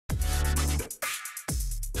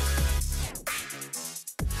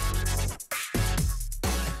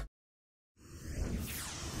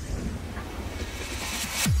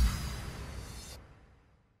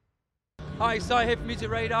Hi, Stijn here from Music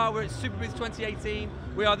Radar. We're at Superbooth 2018.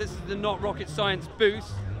 This is the Not Rocket Science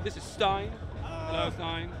booth. This is Stijn. Hello,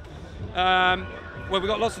 Stijn. Well, we've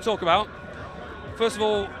got lots to talk about. First of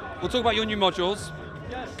all, we'll talk about your new modules.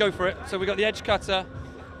 Yes. Go for it. So we've got the Edgecutter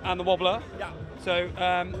and the Wobbler. Yeah. So,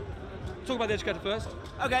 talk about the Edgecutter first.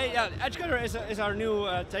 Okay, yeah, Edgecutter is our new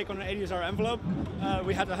take on an ADSR envelope.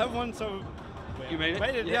 We had to have one, so you made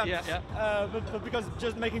it. Yeah. But because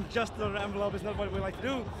just making just an envelope is not what we like to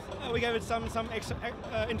do, we gave it some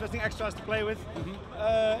interesting extras to play with.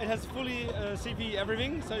 It has fully CV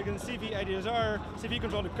everything, so you can CV ADSR, CV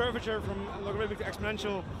control the curvature from logarithmic to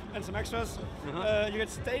exponential, and some extras. You get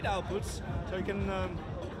state outputs, so you can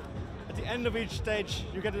at the end of each stage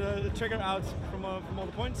you get a trigger out from all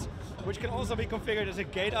the points, which can also be configured as a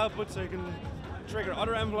gate output, so you can trigger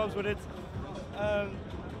other envelopes with it.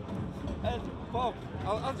 Well,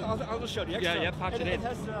 I'll just show the extra. Yeah, patch it in. It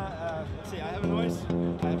has, let's see, I have a noise,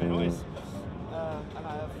 and I have...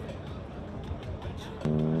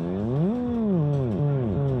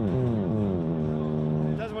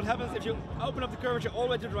 That's what happens if you open up the curvature all the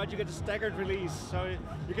way to the right, you get a staggered release. So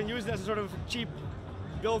you can use it as a sort of cheap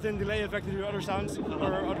built-in delay effect to do other sounds,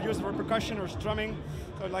 or use it for percussion or strumming.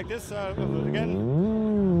 So like this, we'll do it again.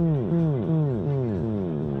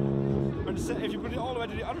 If you put it all the way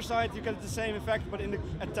to the other side, you get the same effect, but in the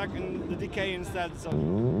attack and the decay instead. So.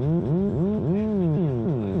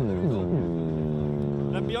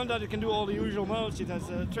 Then beyond that, it can do all the usual modes. It has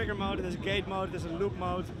a trigger mode, it has a gate mode, it has a loop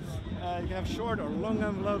mode. You can have short or long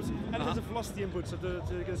envelopes, and it has a velocity input, so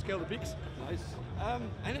you can scale the peaks. Nice.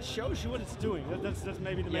 And it shows you what it's doing. That's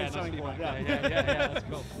maybe the main selling point. Yeah, that's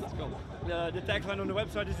cool. That's cool. The tagline on the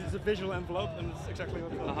website is it's a visual envelope, and it's exactly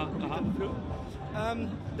what we intend to do.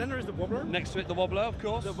 Then there is the Wobbler. Next to it, the Wobbler, of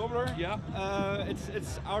course. The Wobbler. Yeah.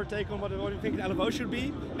 It's our take on what we think an LFO should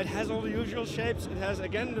be. It has all the usual shapes. It has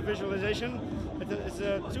again the visualization. It's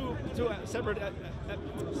two separate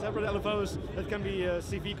LFOs that can be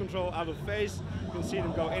CV control out of phase. You can see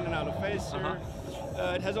them go in and out of phase here.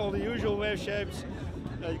 It has all the usual wave shapes.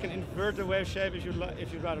 You can invert the wave shape if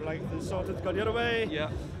you'd rather like the salted to go the other way.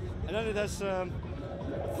 Yeah. And then it has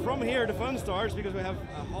from here the fun starts, because we have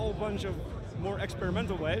a whole bunch of more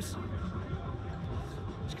experimental waves,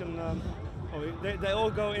 which can they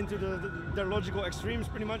all go into their logical extremes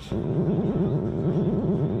pretty much.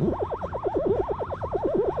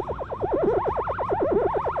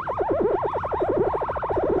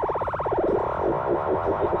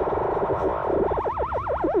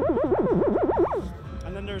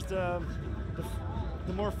 And then there's the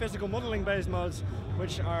more physical modeling based modes,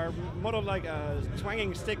 which are modeled like a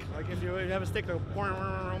twanging stick. Like if you have a stick that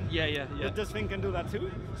this thing can do that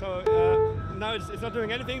too. So now it's not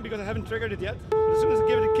doing anything because I haven't triggered it yet. But as soon as I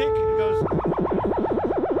give it a kick, it goes.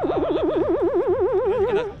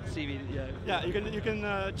 Yeah, you can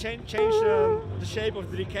change the shape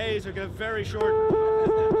of the decay, so you can have very short,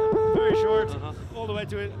 all the way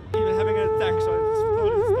to it even having an attack. So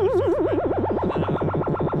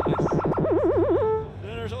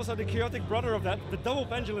there's also the chaotic brother of that, the double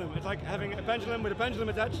pendulum. It's like having a pendulum with a pendulum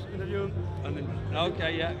attached. And if you,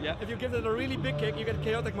 if you give it a really big kick, you get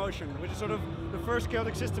chaotic motion, which is sort of the first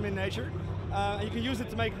chaotic system in nature. And you can use it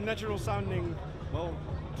to make natural sounding, well,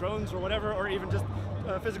 drones or whatever, or even just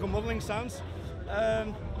physical modeling sounds.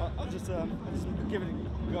 I'll just give it a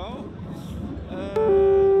go.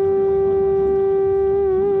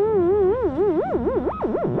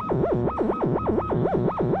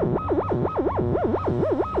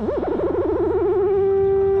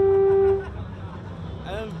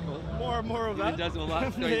 And more of that. It does all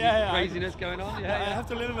that craziness going on. I have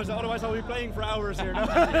to limit myself, otherwise I'll be playing for hours here.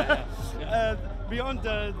 Beyond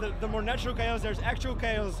the more natural chaos, there's actual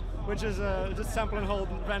chaos, which is just sample and hold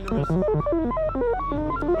randomness.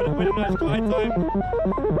 With a nice glide time.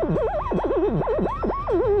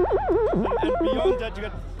 And beyond that, you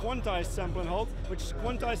get quantized sample and hold, which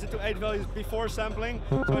quantizes it to 8 values before sampling,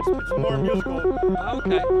 so it's more musical.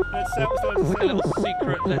 Okay. It's a little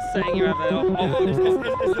secret that's saying you have it off. It's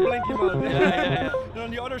the blinky mode. Yeah. And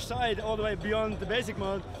on the other side, all the way beyond the basic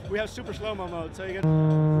mode, we have super slow-mo mode, so you get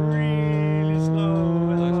really slow.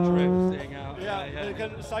 Those drifting out. Yeah, you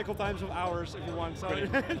can cycle times of hours if you want. So.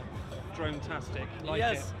 Drone-tastic. Like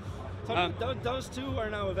yes. It. So those two are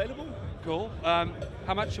now available. Cool.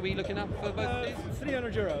 How much are we looking at for both of these?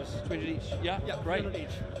 300 euros. 300 each. Yeah, great. 300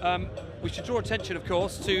 each. We should draw attention, of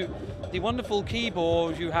course, to the wonderful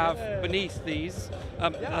keyboard you have beneath these,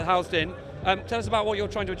 housed in. Tell us about what you're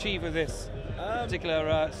trying to achieve with this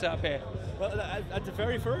particular setup here. Well, at the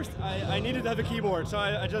very first, I needed to have a keyboard, so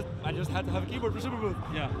I just had to have a keyboard for Superbooth.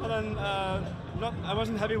 Yeah. And then I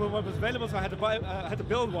wasn't happy with what was available, so I had to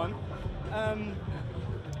build one.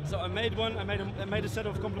 So I made one. I made a set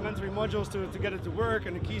of complementary modules to get it to work,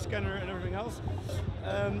 and a key scanner and everything else.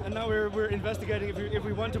 And now we're investigating if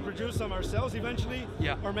we want to produce some ourselves eventually,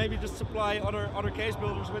 or maybe just supply other case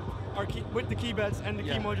builders with the key beds and the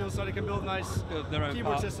key modules, so they can build nice their own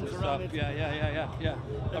keyboard systems around it. Yeah.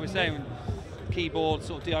 I was saying keyboard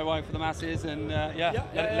sort of DIY for the masses, and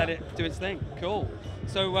let it do its thing. Cool.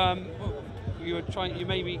 So you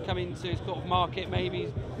maybe come into sort of market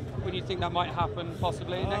maybe. When you think that might happen,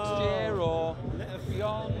 possibly next year or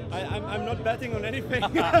beyond? I'm not betting on anything.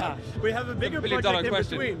 We have a bigger project in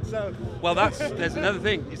between. So. Well, there's another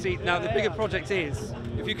thing. You see, now the bigger project is,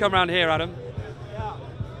 if you come around here, Adam,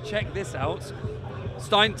 check this out.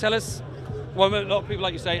 Stijn, tell us. Well, a lot of people,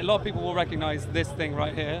 like you say, a lot of people will recognize this thing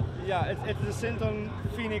right here. Yeah, it's the Synton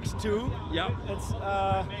Fenix II. Yeah.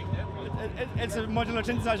 It's a modular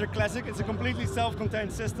synthesizer classic. It's a completely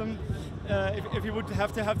self-contained system. If you would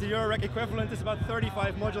have to have the Eurorack equivalent, it's about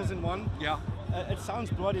 35 modules in one. Yeah. It sounds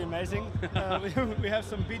bloody amazing. We have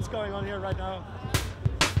some beats going on here right now.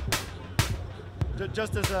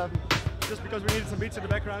 Just because we needed some beats in the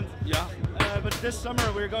background. Yeah. But this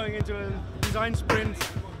summer we're going into a design sprint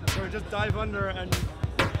where we just dive under and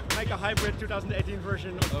make a hybrid 2018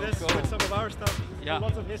 version of this with some of our stuff,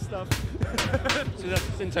 lots of his stuff. So that's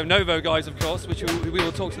the Synto Novo guys, of course, which we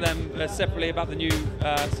will talk to them separately about the new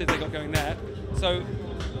synth they got going there. So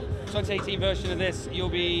 2018 version of this, you'll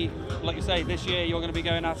be, like you say, this year you're going to be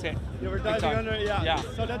going at it. Yeah, we're diving under,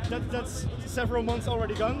 So that's several months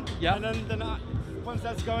already gone. Yeah. And then once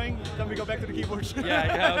that's going, then we go back to the keyboards. Okay.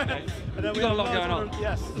 And then we've got a lot going on.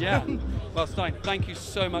 Yes. Yeah. Well, Stijn, thank you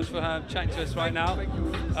so much for chatting to us right now.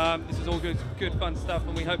 This is all good fun stuff,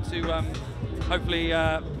 and we hope to hopefully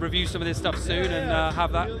review some of this stuff soon and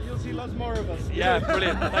have that. You'll see lots more of us. Yeah,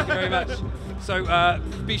 brilliant. Thank you very much. So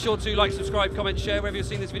be sure to like, subscribe, comment, share wherever you're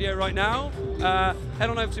seeing this video right now. Head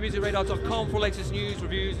on over to musicradar.com for latest news,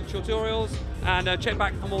 reviews, and tutorials, and check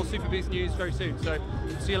back for more Superbooth news very soon. So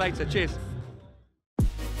see you later. Cheers.